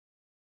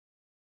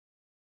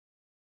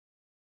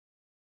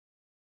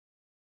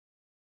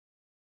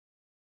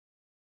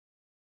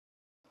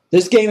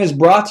This game is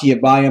brought to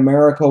you by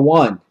America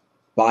One.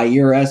 Buy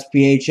your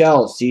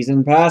SPHL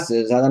season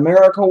passes at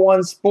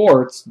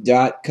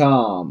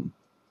AmericaOneSports.com.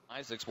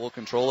 Isaacs will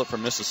control it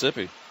from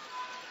Mississippi.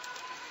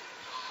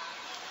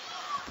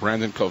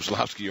 Brandon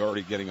Kozlowski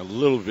already getting a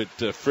little bit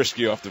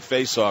frisky off the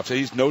face-off.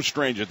 He's no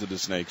stranger to the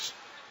Snakes.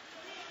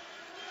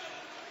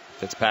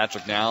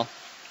 Fitzpatrick now.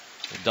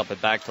 They dump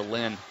it back to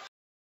Lynn.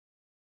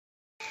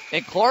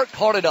 And Clark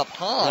caught it up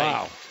high.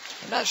 Wow.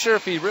 I'm not sure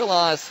if he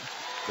realized.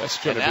 That's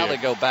going to be. Now they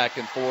go back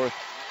and forth.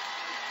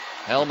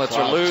 Helmets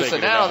are loose,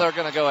 and now they're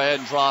going to go ahead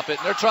and drop it.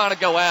 And they're trying to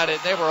go at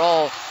it. They were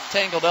all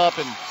tangled up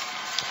and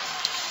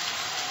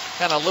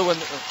kind of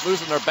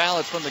losing their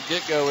balance from the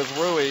get-go as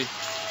Rui.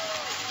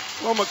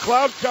 Well,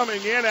 McLeod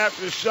coming in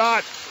after the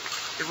shot.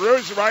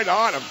 Rui's right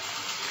on him.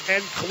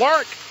 And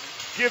Clark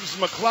gives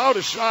McLeod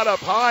a shot up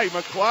high.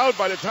 McLeod,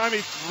 by the time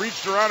he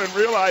reached around and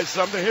realized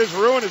something, here's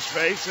Rue in his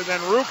face. And then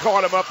Rue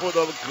caught him up with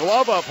a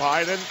glove up high.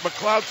 And then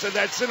McLeod said,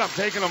 that's it, I'm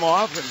taking him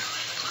off. And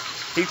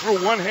he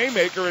threw one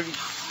haymaker and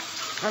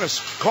kind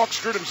of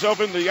corkscrewed himself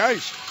into the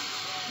ice.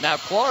 Now,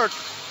 Clark,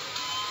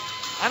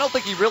 I don't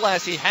think he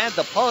realized he had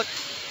the puck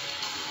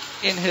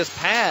in his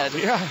pad.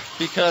 Yeah.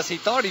 Because he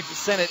thought he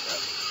sent it.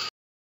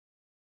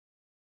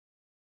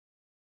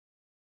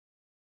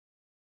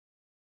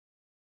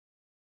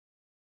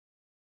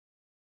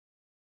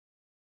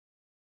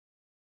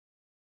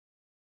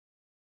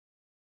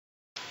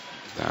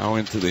 Now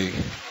into the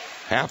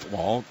half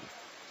wall.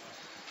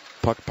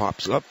 Puck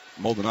pops up.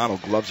 Maldonado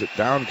gloves it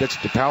down, gets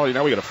it to Pally.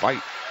 Now we got a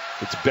fight.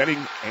 It's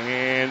Benning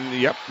and,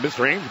 yep,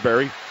 Mr.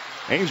 Amesbury.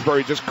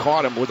 Amesbury just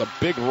caught him with a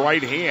big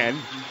right hand.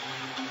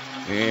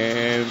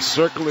 And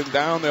circling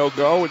down, they'll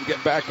go and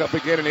get back up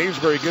again. And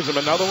Amesbury gives him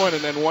another one,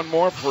 and then one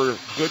more for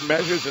good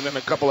measures, and then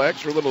a couple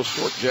extra little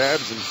short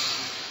jabs. And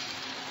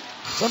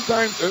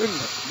sometimes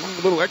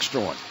one little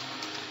extra one.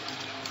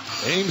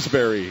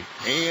 Amesbury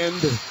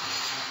and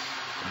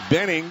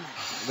Benning,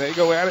 they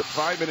go at it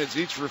 5 minutes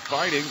each for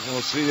fighting.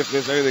 We'll see if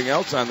there's anything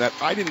else on that.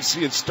 I didn't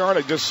see it start.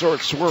 I just saw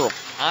it swirl.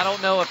 I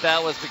don't know if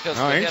that was because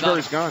of the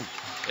Amesbury's gone.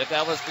 If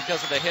that was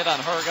because of the hit on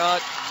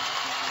Hergott.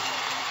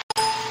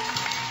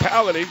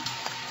 Paladin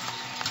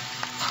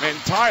and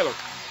Tyler.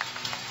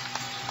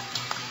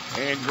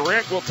 And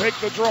Grant will take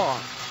the draw.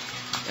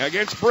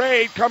 Against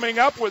Braid, coming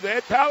up with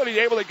it. Paladin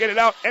able to get it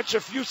out. Etch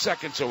a few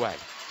seconds away.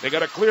 They got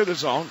to clear the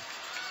zone.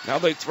 Now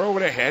they throw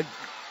it ahead.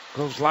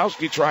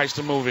 Kozlowski tries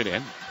to move it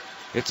in.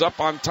 It's up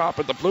on top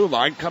of the blue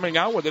line. Coming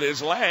out with it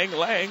is Lang.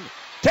 Lang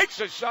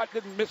takes a shot,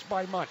 didn't miss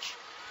by much.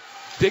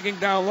 Digging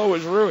down low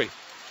is Rui.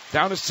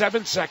 Down to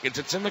 7 seconds.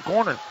 It's in the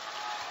corner.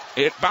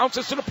 It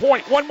bounces to the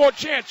point. One more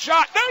chance.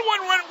 Shot. That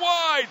one went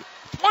wide.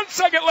 1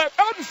 second left.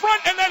 Out in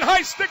front and then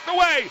high sticked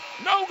away.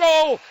 No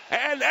goal.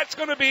 And that's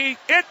going to be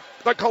it.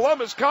 The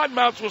Columbus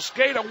Cottonmouths will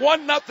skate a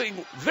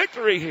 1-0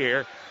 victory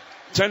here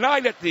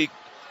tonight at the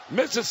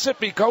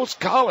Mississippi Coast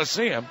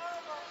Coliseum.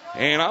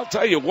 And I'll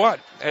tell you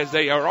what, as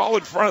they are all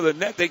in front of the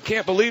net, they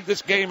can't believe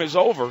this game is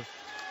over.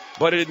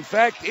 But it in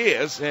fact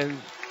is, and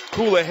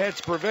cooler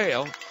heads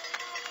prevail.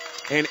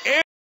 And